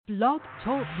Blog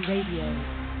Talk Radio.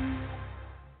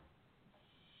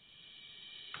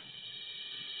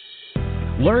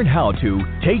 Learn how to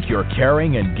take your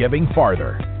caring and giving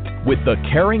farther with the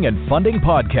Caring and Funding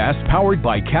Podcast powered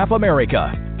by CAF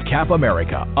America. CAF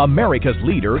America, America's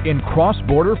leader in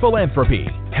cross-border philanthropy,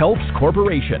 helps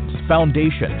corporations,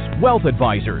 foundations, wealth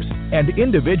advisors, and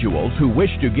individuals who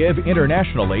wish to give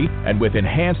internationally and with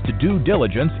enhanced due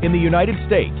diligence in the United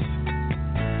States.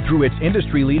 Through its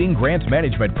industry-leading grant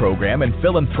management program and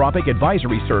philanthropic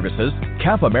advisory services,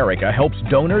 CAF America helps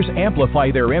donors amplify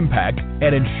their impact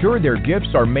and ensure their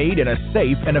gifts are made in a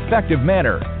safe and effective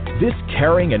manner. This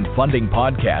Caring and Funding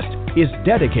Podcast is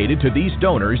dedicated to these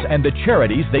donors and the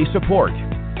charities they support.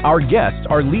 Our guests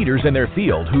are leaders in their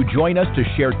field who join us to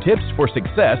share tips for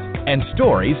success and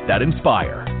stories that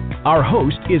inspire. Our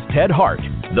host is Ted Hart,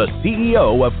 the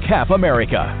CEO of CAF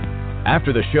America.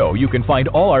 After the show, you can find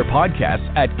all our podcasts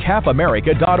at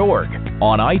cafamerica.org,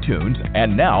 on iTunes,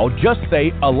 and now just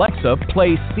say, Alexa,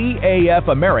 play CAF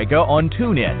America on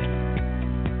TuneIn.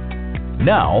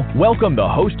 Now, welcome the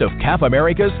host of CAF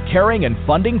America's Caring and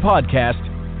Funding Podcast,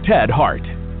 Ted Hart.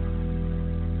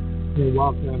 Hey,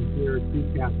 welcome here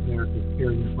to CAF America's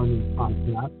Caring and Funding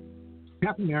Podcast.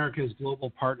 CAF America's global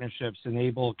partnerships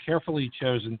enable carefully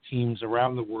chosen teams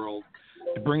around the world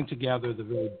to bring together the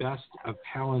very best of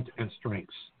talent and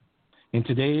strengths. In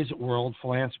today's world,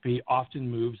 philanthropy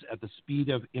often moves at the speed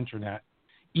of internet,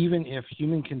 even if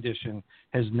human condition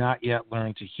has not yet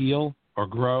learned to heal or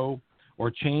grow or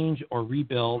change or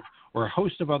rebuild or a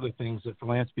host of other things that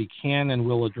philanthropy can and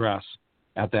will address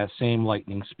at that same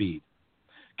lightning speed.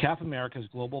 CAF America's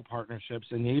global partnerships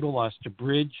enable us to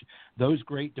bridge those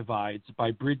great divides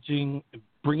by bringing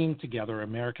together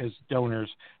America's donors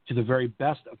to the very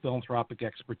best of philanthropic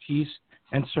expertise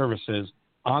and services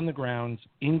on the ground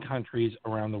in countries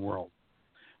around the world.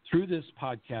 Through this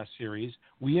podcast series,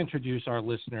 we introduce our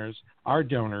listeners, our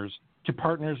donors, to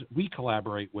partners we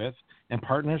collaborate with and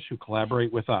partners who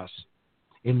collaborate with us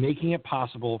in making it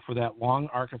possible for that long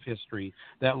arc of history,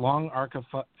 that long arc of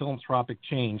philanthropic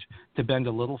change to bend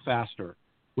a little faster,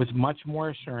 with much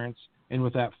more assurance and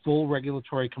with that full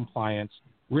regulatory compliance,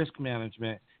 risk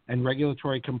management, and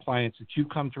regulatory compliance that you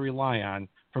come to rely on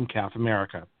from CAF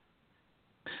America.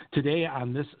 Today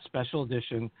on this special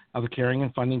edition of the Caring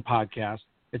and Funding Podcast,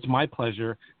 it's my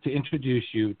pleasure to introduce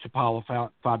you to Paula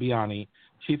Fabiani,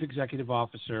 Chief Executive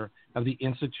Officer of the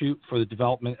Institute for the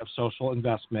Development of Social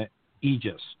Investment,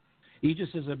 IDIS.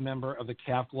 IDIS is a member of the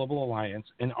CAF Global Alliance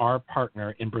and our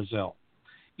partner in Brazil.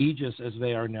 IDIS, as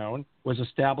they are known, was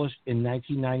established in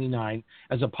 1999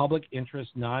 as a public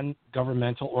interest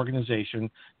non-governmental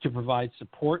organization to provide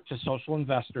support to social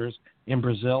investors in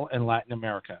Brazil and Latin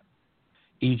America.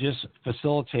 IDIS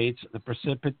facilitates the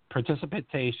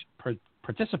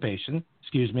participation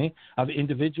of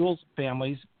individuals,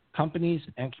 families, companies,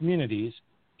 and communities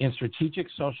in strategic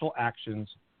social actions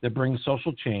that bring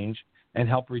social change and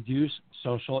help reduce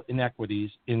social inequities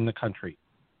in the country.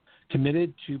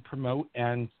 Committed to promote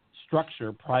and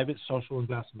structure private social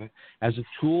investment as a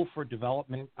tool for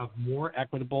development of more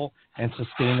equitable and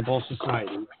sustainable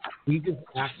society, IDIS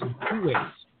acts in two ways: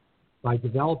 by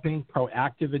developing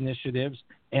proactive initiatives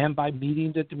and by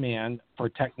meeting the demand for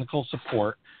technical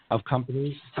support of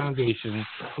companies, foundations,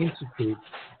 institutes,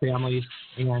 families,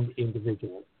 and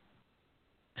individuals.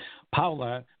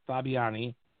 Paula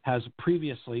Fabiani has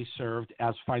previously served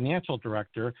as financial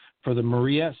director for the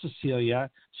Maria Cecilia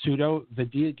Sudo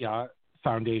Vidiga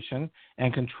Foundation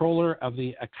and controller of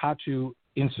the Akatu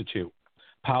Institute.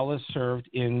 Paula served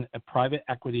in a private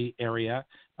equity area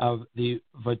of the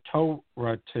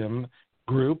Votorantim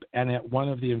Group and at one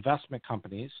of the investment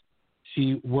companies.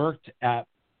 She worked at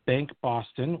Bank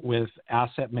Boston with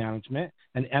asset management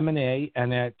and M&A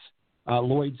and at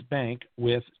Lloyd's Bank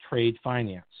with trade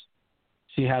finance.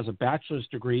 She has a bachelor's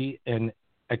degree in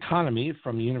economy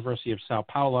from the University of Sao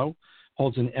Paulo,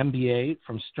 holds an MBA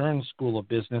from Stern School of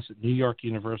Business at New York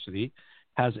University,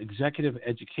 has executive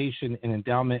education in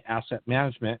endowment asset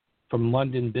management from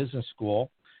London Business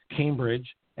School,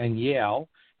 Cambridge, and Yale,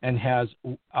 and has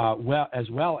as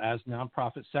well as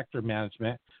nonprofit sector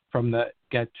management from the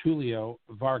Getulio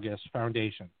Vargas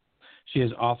Foundation. She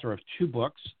is author of 2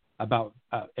 books about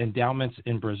endowments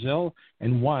in Brazil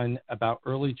and one about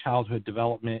early childhood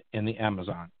development in the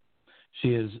Amazon.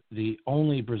 She is the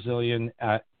only Brazilian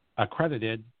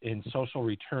accredited in social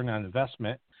return on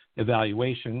investment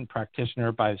evaluation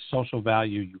practitioner by Social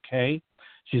Value UK.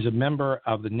 She's a member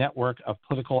of the Network of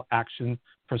Political Action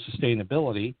for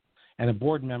Sustainability and a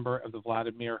board member of the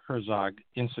Vladimir Herzog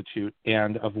Institute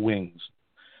and of Wings.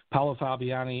 Paula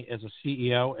Fabiani is a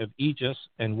CEO of IDIS,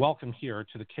 and welcome here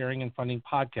to the Caring and Funding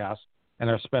Podcast and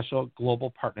our special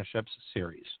Global Partnerships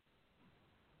series.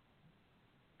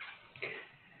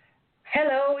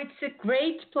 Hello, it's a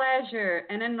great pleasure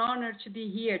and an honor to be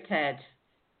here, Ted.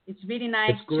 It's really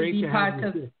nice to be part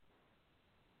of.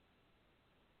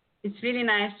 It's really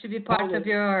nice to be part of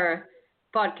your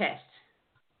podcast.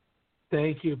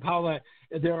 Thank you, Paula.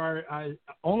 There are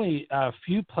only a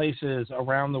few places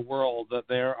around the world that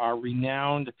there are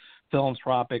renowned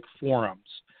philanthropic forums.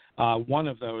 One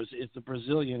of those is the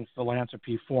Brazilian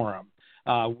Philanthropy Forum,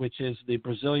 which is the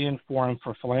Brazilian Forum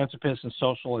for Philanthropists and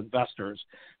Social Investors,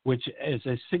 which is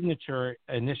a signature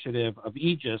initiative of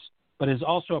IDIS, but is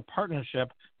also a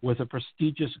partnership with a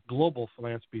prestigious global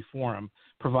philanthropy forum,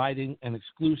 providing an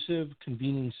exclusive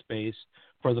convening space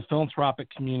for the philanthropic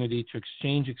community to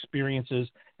exchange experiences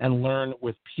and learn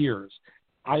with peers.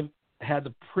 I've had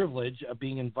the privilege of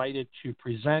being invited to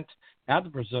present at the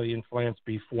Brazilian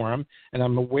Philanthropy Forum, and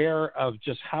I'm aware of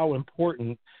just how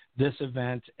important this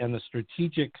event and the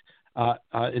strategic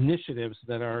initiatives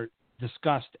that are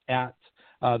discussed at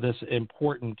this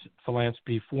important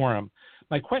philanthropy forum.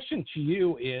 My question to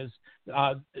you is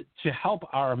to help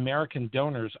our American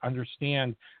donors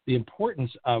understand the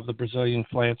importance of the Brazilian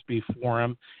Philanthropy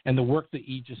Forum and the work that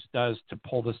IDIS does to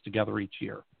pull this together each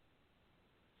year.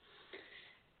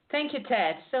 Thank you,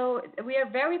 Ted. So we are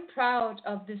very proud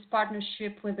of this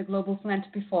partnership with the Global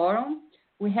Philanthropy Forum.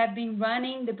 We have been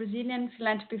running the Brazilian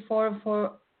Philanthropy Forum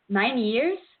for 9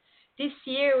 years. This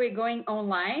year we're going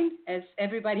online as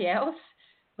everybody else,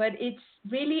 but it's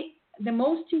really the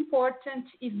most important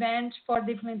event for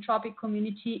the philanthropic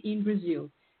community in Brazil.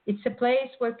 It's a place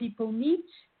where people meet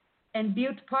and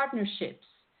build partnerships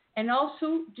and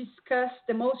also discuss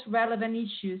the most relevant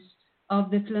issues of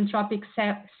the philanthropic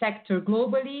sector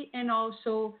globally and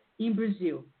also in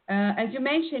Brazil. As you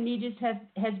mentioned, IDIS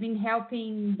has been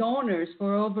helping donors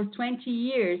for over 20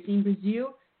 years in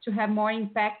Brazil to have more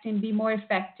impact and be more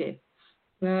effective,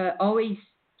 always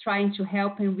trying to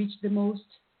help and reach the most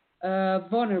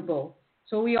vulnerable.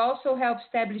 So we also help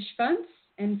establish funds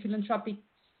and philanthropic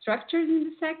structures in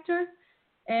the sector,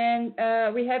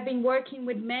 and we have been working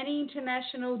with many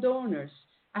international donors.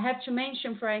 I have to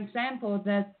mention, for example,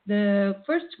 that the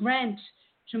first grant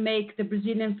to make the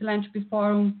Brazilian Philanthropy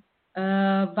Forum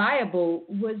viable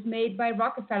was made by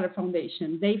Rockefeller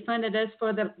Foundation. They funded us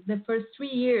for the first 3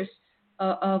 years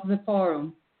of the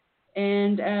forum.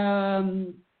 And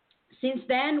since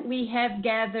then, we have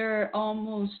gathered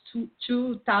almost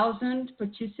 2,000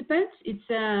 participants. It's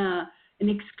an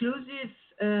exclusive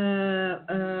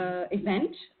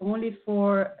event only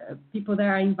for people that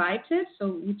are invited.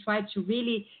 So we try to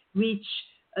really reach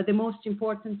the most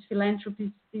important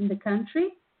philanthropists in the country.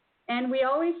 And we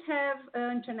always have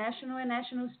international and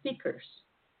national speakers.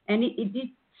 And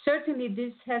certainly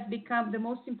this has become the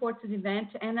most important event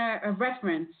and a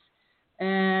reference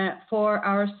for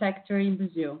our sector in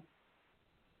Brazil.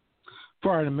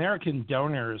 For our American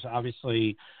donors,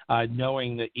 obviously,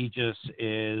 knowing that IDIS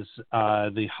is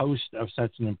the host of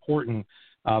such an important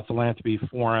philanthropy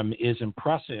forum is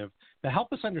impressive. To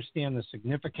help us understand the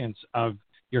significance of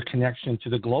your connection to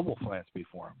the Global Philanthropy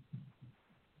Forum.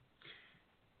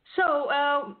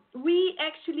 So we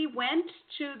actually went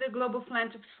to the Global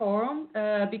Philanthropy Forum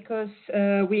because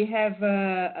we have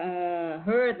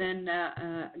heard and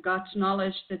got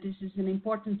knowledge that this is an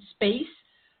important space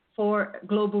for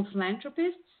global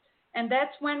philanthropists. And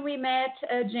that's when we met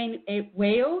Jane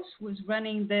Wales, who was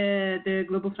running the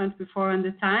Global Philanthropy Forum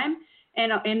at the time,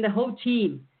 and the whole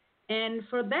team. And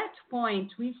for that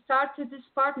point, we started this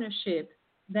partnership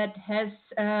that has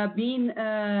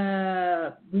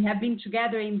we have been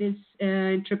together in this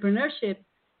entrepreneurship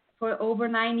for over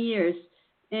 9 years.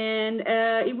 And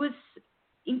it was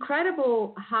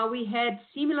incredible how we had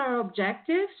similar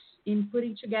objectives in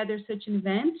putting together such an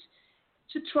event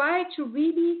to try to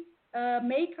really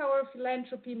make our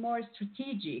philanthropy more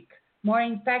strategic, more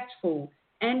impactful,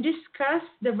 and discuss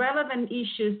the relevant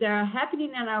issues that are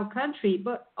happening in our country,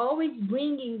 but always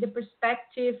bringing the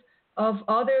perspective of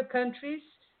other countries,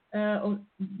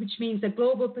 which means a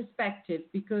global perspective,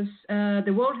 because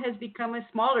the world has become a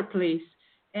smaller place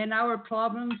and our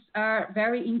problems are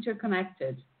very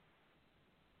interconnected.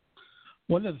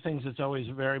 One of the things that's always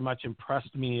very much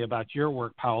impressed me about your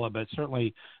work, Paula, but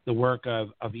certainly the work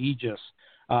of IDIS,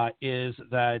 is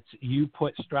that you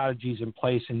put strategies in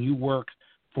place and you work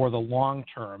for the long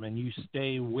term and you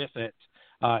stay with it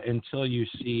until you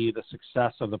see the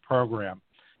success of the program.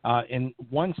 And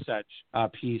one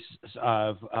such piece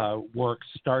of work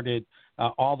started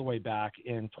all the way back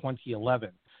in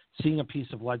 2011, seeing a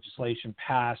piece of legislation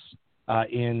pass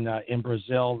in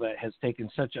Brazil that has taken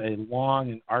such a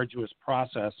long and arduous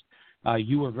process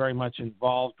you were very much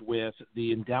involved with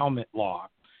the endowment law.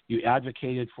 You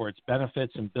advocated for its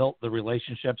benefits and built the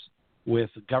relationships with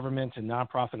government and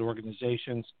nonprofit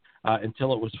organizations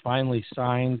until it was finally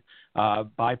signed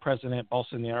by President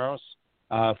Bolsonaro,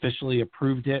 officially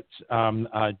approved it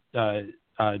I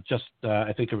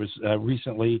think it was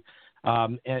recently.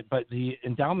 But the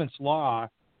endowments law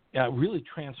really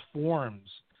transforms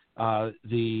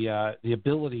the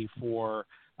ability for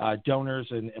donors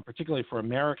and particularly for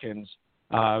Americans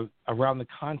around the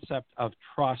concept of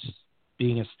trust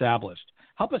being established.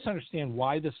 Help us understand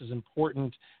why this is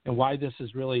important and why this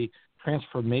is really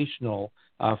transformational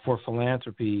for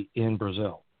philanthropy in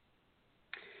Brazil.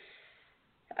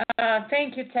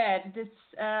 Thank you, Ted.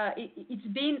 It's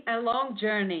been a long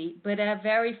journey, but a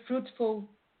very fruitful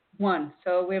one.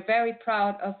 So we're very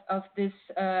proud of this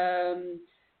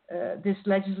this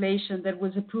legislation that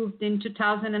was approved in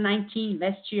 2019,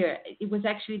 last year. It was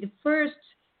actually the first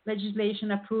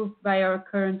legislation approved by our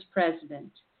current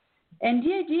president. And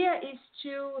the idea is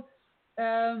to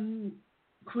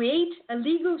create a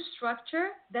legal structure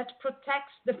that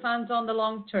protects the funds on the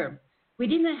long term. We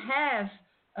didn't have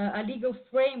a legal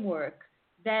framework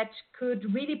that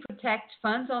could really protect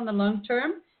funds on the long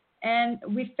term, and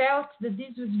we felt that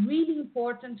this was really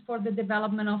important for the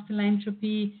development of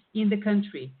philanthropy in the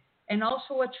country, and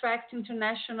also attract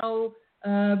international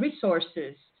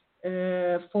resources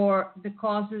for the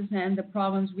causes and the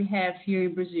problems we have here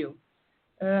in Brazil.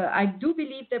 I do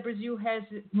believe that Brazil has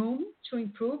room to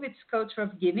improve its culture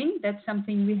of giving. That's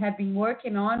something we have been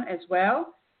working on as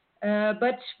well.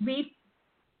 But we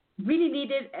really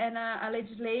needed a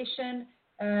legislation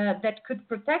that could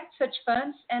protect such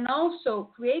funds and also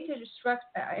create a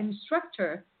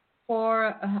structure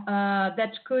for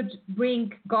that could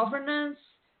bring governance,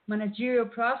 managerial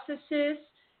processes,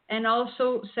 and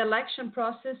also selection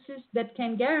processes that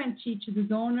can guarantee to the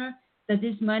donor that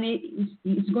this money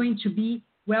is going to be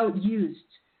well used.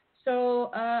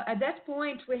 So at that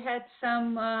point, we had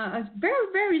a very,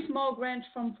 very small grant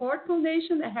from Ford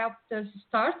Foundation that helped us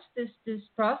start this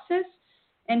process.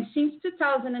 And since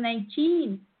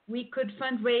 2019, we could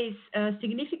fundraise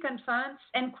significant funds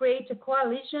and create a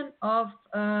coalition of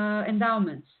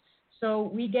endowments.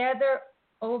 So we gather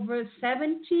over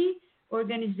 70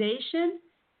 organizations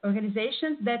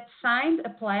that signed a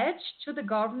pledge to the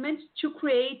government to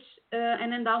create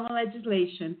an endowment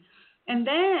legislation. And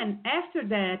then after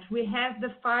that, we have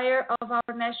the fire of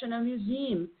our National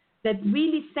Museum that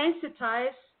really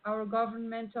sensitized our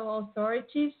governmental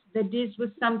authorities that this was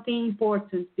something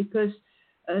important, because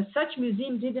such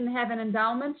museum didn't have an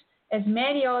endowment as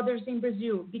many others in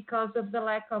Brazil because of the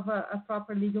lack of a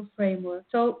proper legal framework.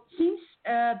 So since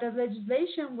the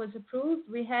legislation was approved,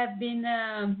 we have been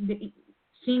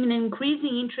seeing an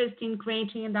increasing interest in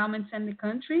creating endowments in the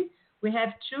country. We have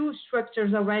 2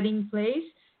 structures already in place,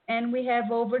 and we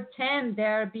have over 10 that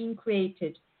are being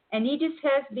created. And IDIS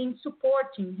has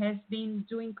been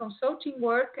doing consulting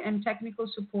work and technical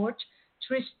support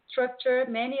to restructure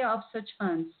many of such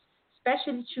funds,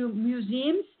 especially to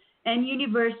museums and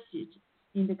universities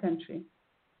in the country.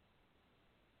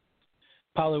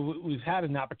 Paula, we've had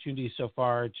an opportunity so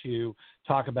far to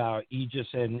talk about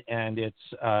IDIS and its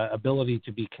ability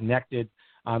to be connected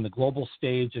on the global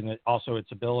stage, and also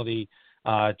its ability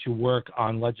to work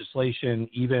on legislation,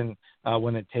 even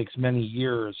when it takes many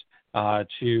years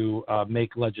to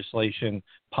make legislation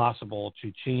possible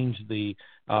to change the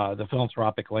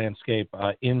philanthropic landscape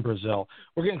in Brazil.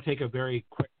 We're going to take a very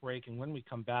quick break, and when we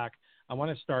come back, I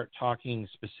want to start talking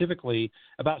specifically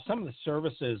about some of the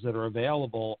services that are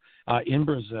available in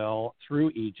Brazil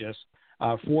through IDIS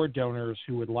for donors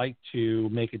who would like to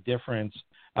make a difference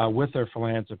with their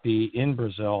philanthropy in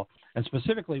Brazil. And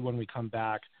specifically, when we come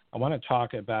back, I want to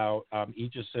talk about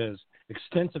IDIS's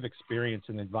extensive experience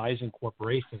in advising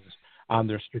corporations on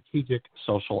their strategic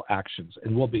social actions.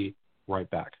 And we'll be right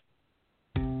back.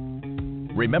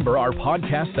 Remember, our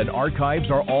podcasts and archives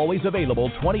are always available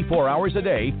 24 hours a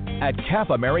day at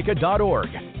CAFAmerica.org,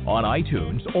 on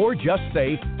iTunes, or just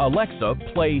say, Alexa,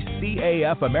 play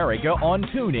CAF America on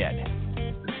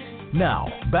TuneIn. Now,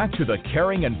 back to the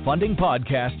Caring and Funding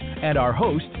Podcast and our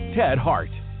host, Ted Hart.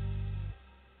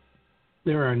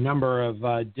 There are a number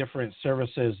of different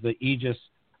services that IDIS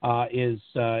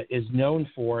is known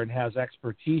for and has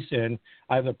expertise in.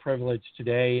 I have the privilege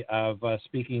today of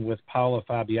speaking with Paula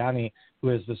Fabiani, who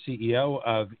is the CEO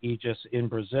of IDIS in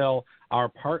Brazil, our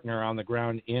partner on the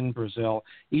ground in Brazil.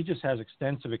 IDIS has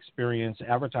extensive experience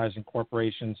advertising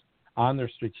corporations on their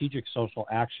strategic social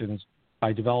actions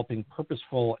by developing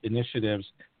purposeful initiatives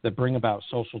that bring about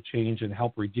social change and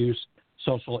help reduce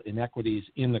social inequities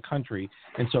in the country.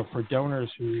 And so for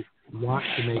donors who want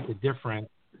to make a difference.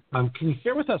 Can you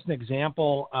share with us an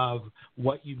example of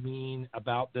what you mean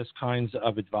about this kinds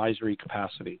of advisory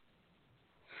capacity?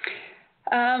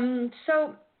 IDIS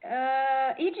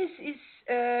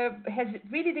has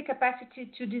really the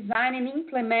capacity to design and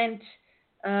implement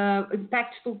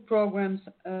impactful programs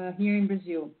here in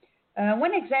Brazil.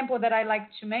 One example that I like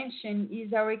to mention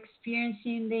is our experience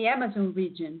in the Amazon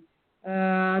region.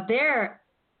 There,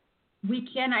 we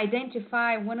can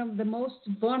identify one of the most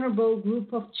vulnerable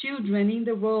group of children in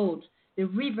the world, the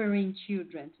riverine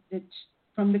children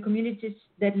from the communities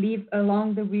that live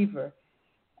along the river.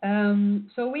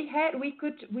 So we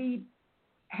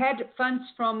had funds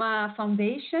from a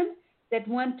foundation that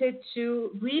wanted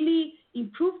to really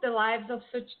improve the lives of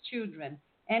such children.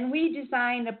 And we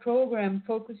designed a program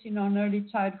focusing on early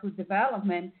childhood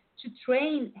development to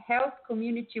train health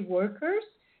community workers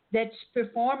that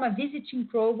perform a visiting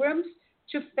programs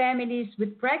to families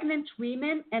with pregnant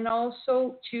women and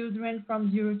also children from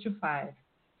 0 to 5.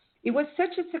 It was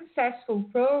such a successful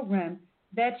program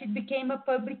that it became a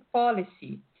public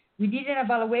policy. We did an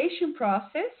evaluation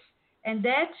process, and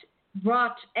that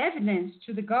brought evidence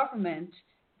to the government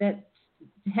that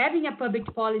having a public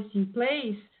policy in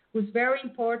place was very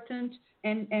important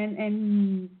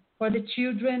and for the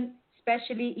children,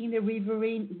 especially in the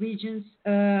riverine regions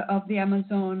of the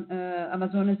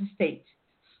Amazonas state.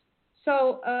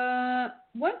 So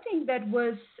one thing that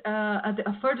was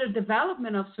a further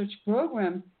development of such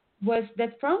program was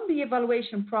that from the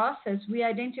evaluation process, we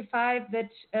identified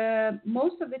that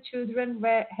most of the children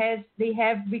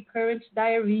have recurrent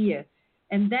diarrhea,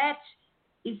 and that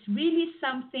is really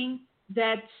something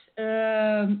that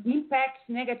impacts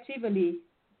negatively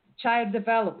child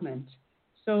development.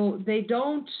 So they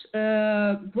don't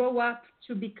grow up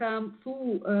to become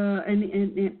full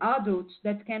and adults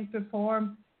that can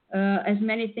perform as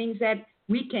many things that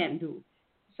we can do.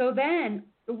 So then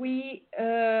we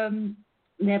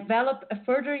develop a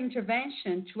further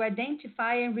intervention to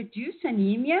identify and reduce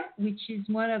anemia, which is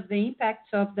one of the impacts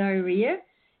of diarrhea,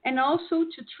 and also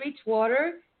to treat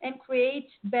water and create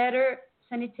better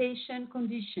sanitation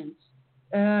conditions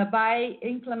by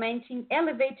implementing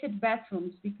elevated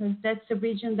bathrooms, because that's a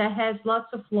region that has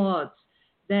lots of floods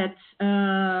that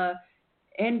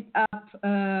end up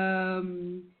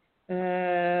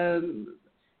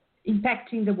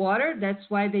impacting the water. That's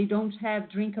why they don't have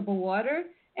drinkable water.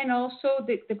 And also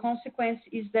the consequence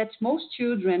is that most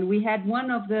children, we had one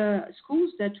of the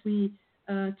schools that we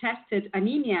tested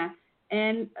anemia,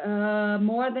 and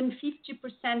more than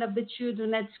 50% of the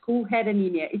children at school had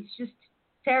anemia. It's just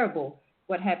terrible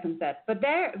what happens there. But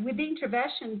there, with the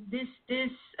intervention, this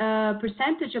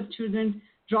percentage of children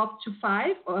dropped to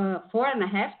 5,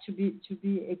 4.5 to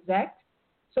be exact.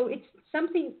 So it's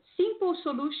something, simple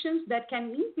solutions that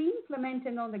can be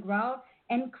implemented on the ground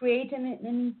and create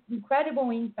an incredible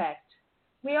impact.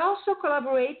 We also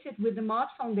collaborated with the Mott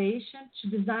Foundation to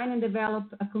design and develop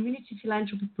a community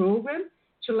philanthropy program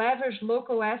to leverage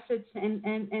local assets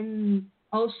and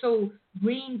also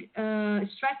bring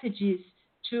strategies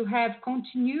to have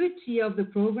continuity of the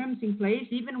programs in place,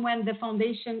 even when the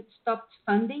foundation stopped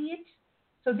funding it.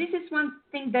 So this is one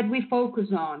thing that we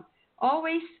focus on,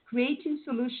 always creating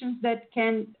solutions that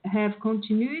can have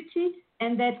continuity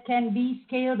and that can be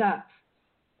scaled up.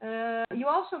 You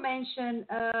also mentioned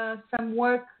some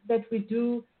work that we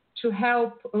do to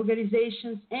help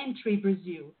organizations enter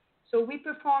Brazil. So we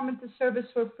performed the Service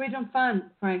for Freedom Fund,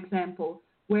 for example,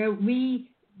 where we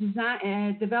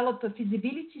developed a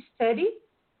feasibility study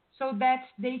so that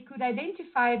they could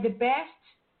identify the best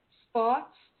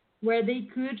spots where they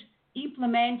could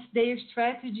implement their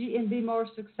strategy and be more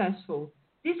successful.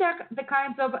 These are the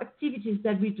kinds of activities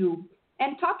that we do.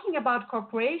 And talking about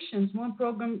corporations, one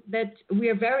program that we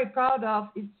are very proud of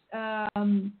is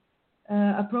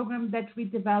a program that we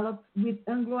developed with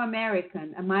Anglo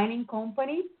American, a mining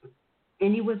company,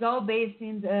 and it was all based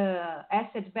in the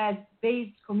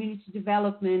asset-based community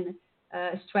development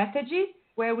strategy,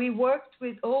 where we worked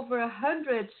with over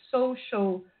 100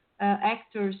 social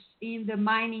actors in the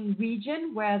mining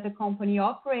region where the company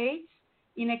operates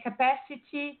in a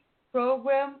capacity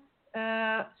program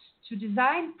to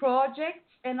design projects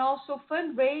and also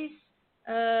fundraise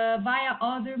via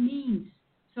other means,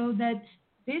 so that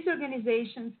these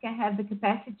organizations can have the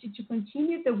capacity to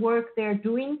continue the work they're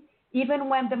doing even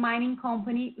when the mining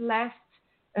company left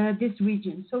this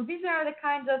region. So these are the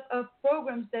kinds of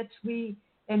programs that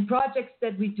and projects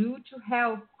that we do to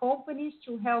help companies,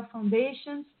 to help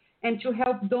foundations, and to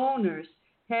help donors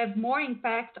have more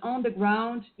impact on the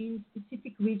ground in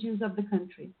specific regions of the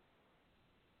country.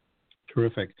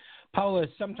 Terrific. Paula,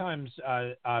 sometimes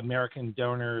American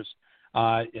donors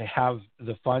have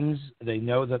the funds. They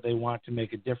know that they want to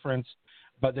make a difference,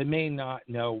 but they may not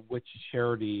know which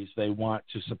charities they want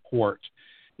to support.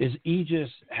 Is IDIS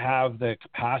have the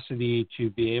capacity to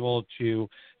be able to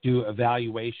do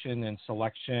evaluation and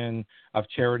selection of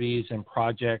charities and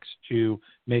projects to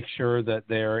make sure that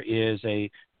there is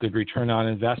a good return on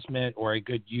investment or a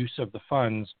good use of the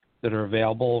funds that are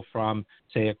available from,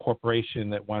 say, a corporation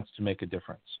that wants to make a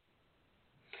difference?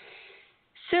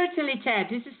 Certainly, Ted.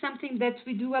 This is something that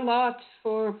we do a lot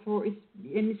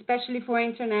and especially for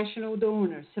international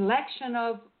donors. Selection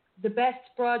of the best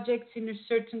projects in a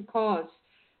certain cause.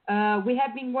 We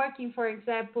have been working, for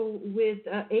example, with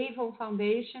Avon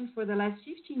Foundation for the last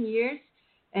 15 years,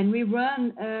 and we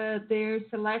run their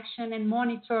selection and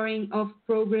monitoring of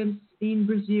programs in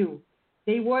Brazil.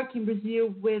 They work in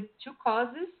Brazil with two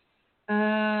causes,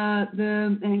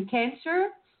 cancer,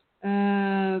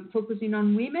 focusing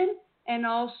on women, and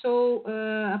also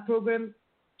a program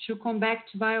to combat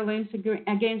violence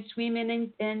against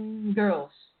women and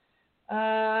girls.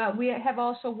 We have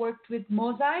also worked with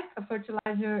Mosaic, a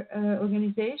fertilizer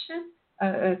organization,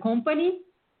 company,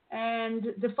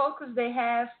 and the focus they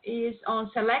have is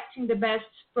on selecting the best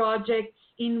projects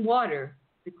in water,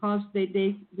 because they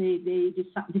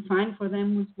define for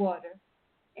them with water.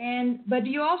 But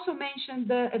you also mentioned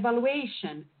the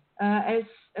evaluation. As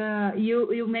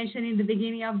you mentioned in the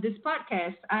beginning of this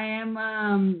podcast, I am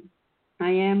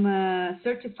a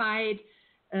certified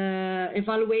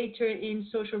evaluator in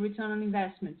social return on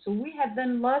investment. So we have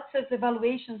done lots of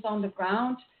evaluations on the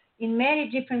ground in many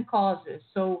different causes.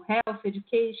 So health,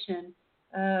 education,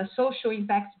 social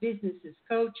impact businesses,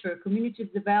 culture, community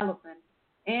development.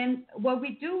 And what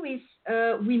we do is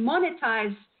we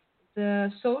monetize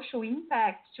the social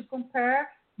impact to compare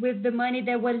with the money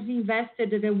that was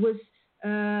invested, that was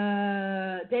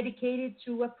dedicated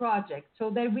to a project,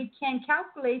 so that we can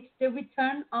calculate the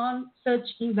return on such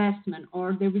investment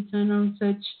or the return on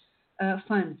such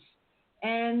funds.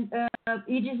 And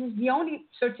IDIS is the only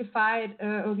certified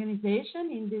organization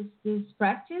in this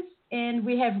practice, and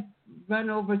we have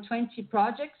run over 20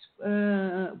 projects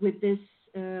with this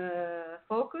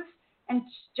focus. And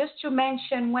just to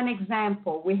mention one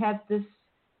example, we have this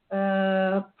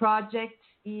project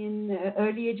in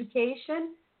early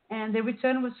education, and the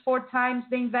return was 4 times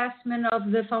the investment of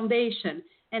the foundation.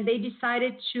 And they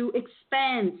decided to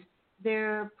expand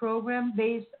their program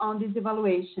based on this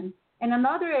evaluation. And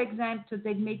another example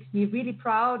that makes me really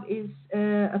proud is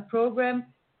a program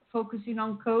focusing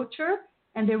on culture,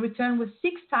 and the return was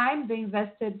 6 times the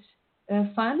invested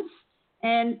funds.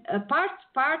 And a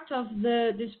part of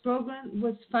this program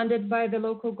was funded by the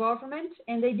local government,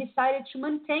 and they decided to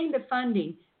maintain the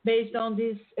funding based on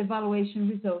these evaluation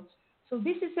results. So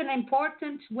this is an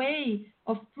important way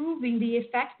of proving the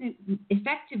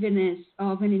effectiveness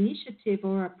of an initiative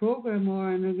or a program or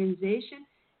an organization.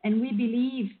 And we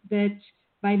believe that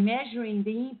by measuring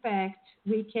the impact,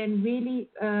 we can really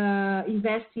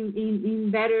invest in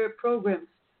better programs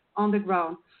on the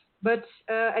ground. But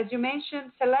as you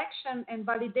mentioned, selection and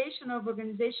validation of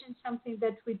organizations is something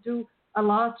that we do a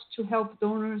lot to help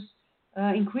donors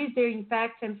increase their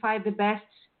impact and find the best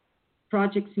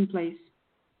projects in place.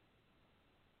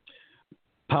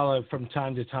 Paula, from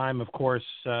time to time, of course,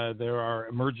 there are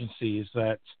emergencies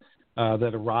that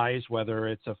arise, whether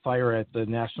it's a fire at the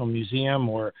National Museum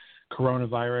or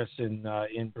coronavirus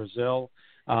in Brazil,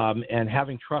 and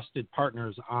having trusted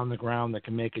partners on the ground that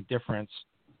can make a difference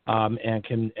and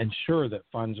can ensure that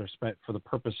funds are spent for the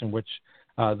purpose in which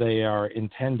they are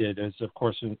intended is, of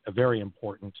course, very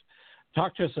important.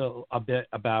 Talk to us a bit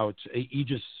about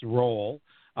IDIS' role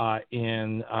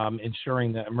in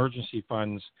ensuring that emergency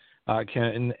funds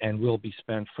can and will be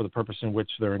spent for the purpose in which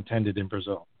they're intended in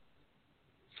Brazil.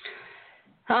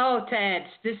 Oh, Ted,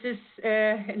 this is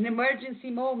an emergency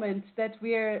moment that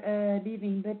we are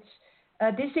living. But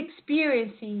this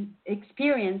experience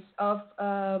of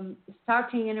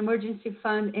starting an emergency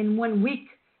fund in 1 week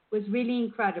was really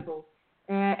incredible.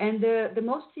 And the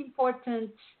most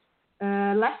important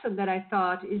lesson that I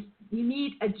thought is you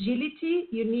need agility,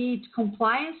 you need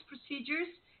compliance procedures,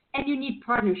 and you need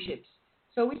partnerships.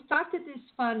 So we started this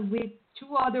fund with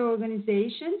 2 other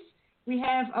organizations. We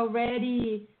have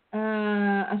already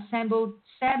assembled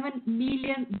 $7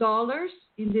 million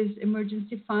in this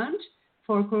emergency fund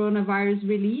for coronavirus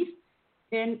relief.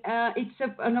 And it's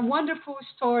a wonderful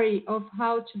story of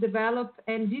how to develop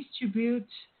and distribute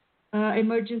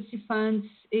emergency funds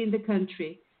in the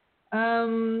country.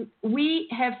 We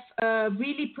have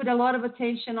really put a lot of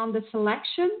attention on the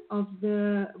selection of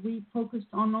we focused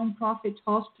on nonprofit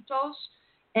hospitals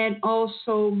and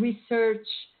also research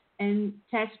and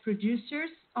test producers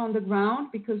on the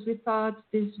ground because we thought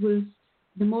this was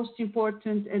the most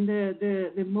important and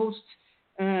the most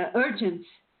urgent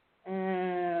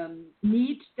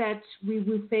need that we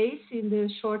will face in the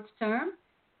short term.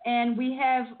 And we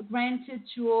have granted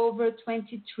to over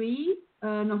 23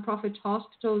 nonprofit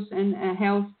hospitals and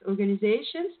health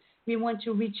organizations. We want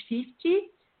to reach 50.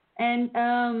 And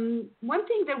one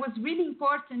thing that was really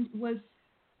important was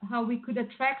how we could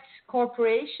attract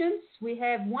corporations. We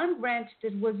have one grant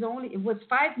that was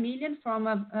 $5 million from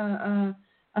a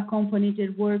company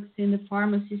that works in the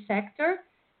pharmacy sector,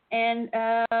 and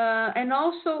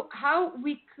also how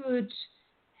we could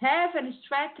have a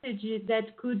strategy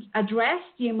that could address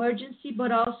the emergency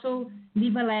but also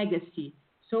leave a legacy.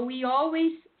 So we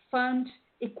always fund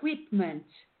equipment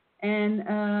and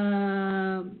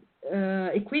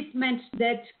equipment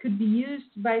that could be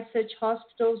used by such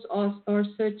hospitals or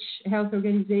such health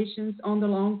organizations on the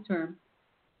long term.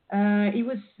 It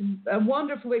was a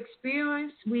wonderful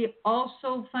experience. We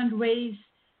also fundraise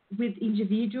with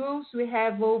individuals. We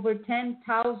have over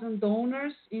 10,000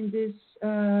 donors in this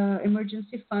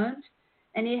emergency fund,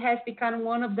 and it has become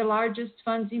one of the largest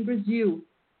funds in Brazil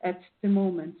at the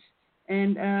moment.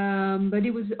 And but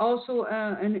it was also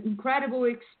an incredible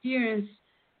experience,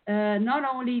 not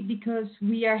only because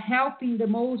we are helping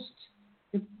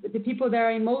the people that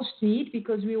are in most need,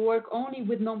 because we work only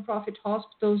with nonprofit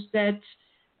hospitals that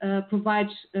provide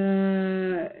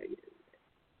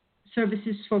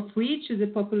services for free to the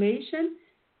population,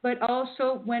 but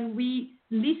also when we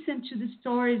listen to the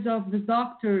stories of the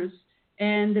doctors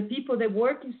and the people that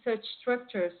work in such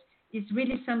structures, it's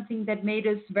really something that made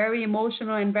us very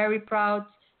emotional and very proud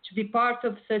to be part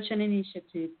of such an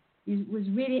initiative. It was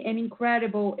really an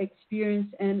incredible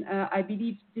experience, and I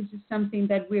believe this is something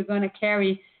that we're going to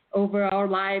carry over our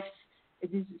lives,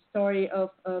 this story of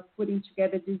putting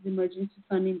together this emergency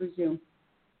fund in Brazil.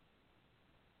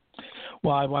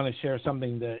 Well, I want to share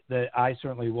something that I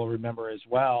certainly will remember as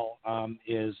well,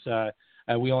 is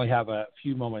we only have a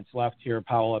few moments left here,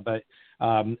 Paula, but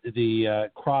the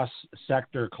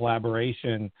cross-sector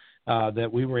collaboration that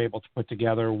we were able to put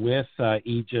together with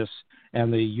IDIS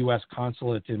and the U.S.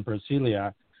 Consulate in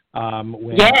Brasilia,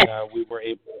 when we were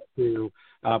able to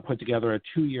put together a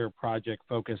 2-year project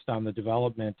focused on the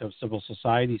development of civil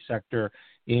society sector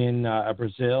in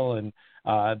Brazil. And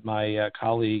my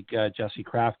colleague Jesse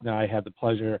Kraft and I had the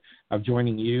pleasure of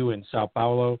joining you in Sao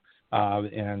Paulo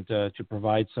and to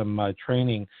provide some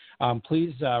training.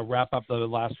 Please wrap up the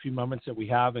last few moments that we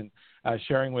have and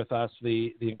sharing with us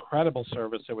the incredible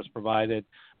service that was provided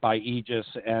by IDIS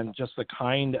and just the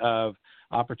kind of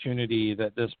opportunity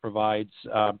that this provides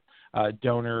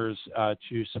donors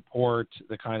to support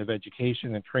the kind of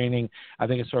education and training. I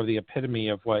think it's sort of the epitome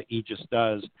of what IDIS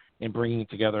does in bringing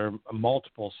together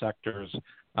multiple sectors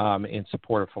in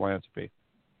support of philanthropy.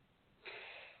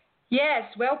 Yes,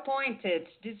 well pointed.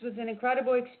 This was an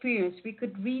incredible experience. We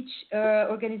could reach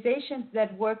organizations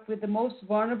that work with the most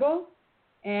vulnerable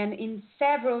and in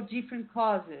several different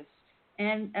causes.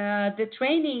 And the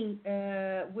training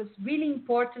was really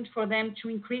important for them to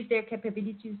increase their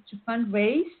capabilities to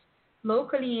fundraise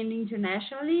locally and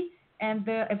internationally. And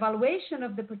the evaluation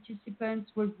of the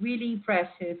participants was really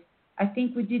impressive. I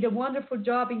think we did a wonderful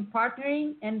job in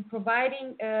partnering and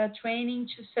providing training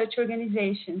to such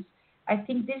organizations. I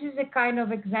think this is a kind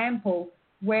of example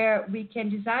where we can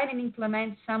design and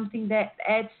implement something that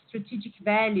adds strategic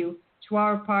value to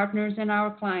our partners and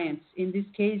our clients. In this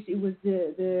case, it was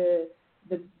the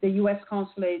U.S.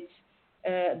 Consulate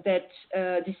that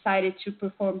decided to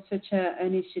perform such an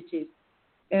initiative.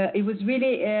 It was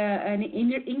really an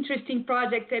interesting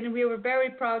project, and we were very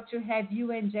proud to have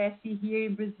you and Jesse here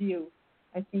in Brazil.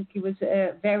 I think it was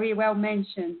very well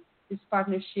mentioned, this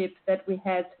partnership that we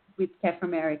had with CAF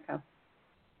America.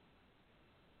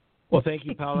 Well, thank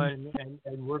you, Paula,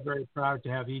 and we're very proud to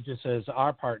have IDIS as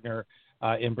our partner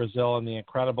in Brazil and the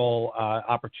incredible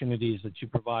opportunities that you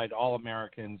provide all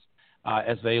Americans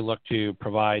as they look to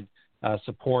provide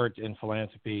support in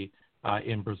philanthropy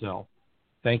in Brazil.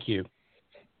 Thank you.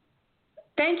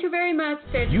 Thank you very much,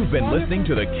 Ted. You've been listening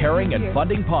to the Caring and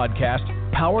Funding Podcast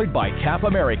powered by CAF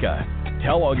America.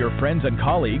 Tell all your friends and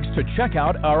colleagues to check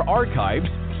out our archives,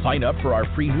 sign up for our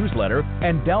free newsletter,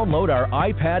 and download our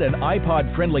iPad and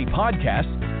iPod-friendly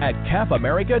podcasts at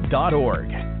cafamerica.org.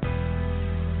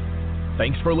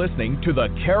 Thanks for listening to the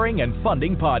Caring and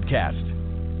Funding Podcast.